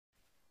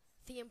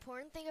The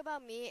important thing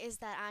about me is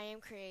that I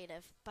am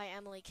creative by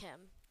Emily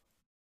Kim.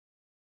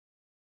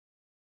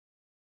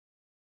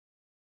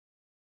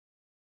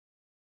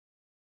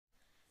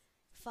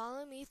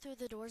 Follow me through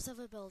the doors of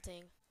a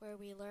building where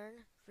we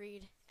learn,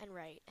 read, and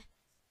write.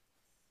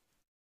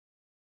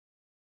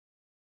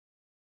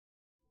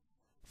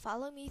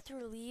 Follow me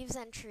through leaves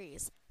and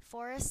trees,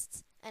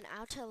 forests, and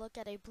out to look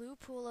at a blue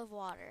pool of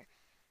water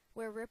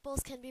where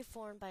ripples can be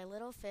formed by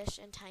little fish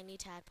and tiny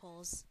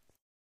tadpoles.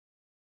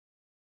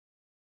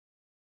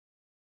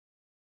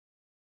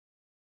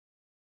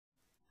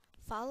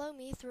 Follow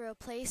me through a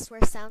place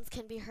where sounds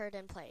can be heard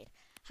and played,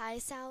 high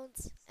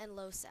sounds and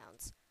low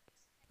sounds,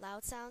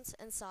 loud sounds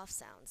and soft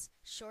sounds,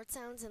 short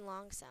sounds and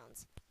long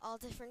sounds, all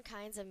different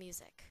kinds of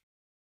music.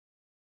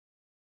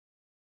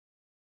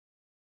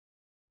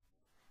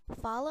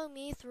 Follow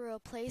me through a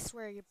place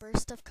where a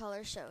burst of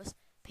color shows,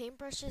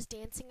 paintbrushes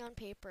dancing on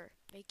paper,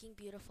 making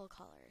beautiful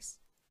colors.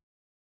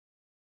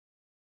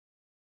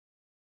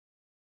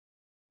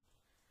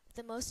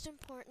 The most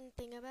important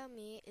thing about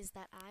me is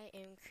that I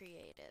am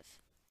creative.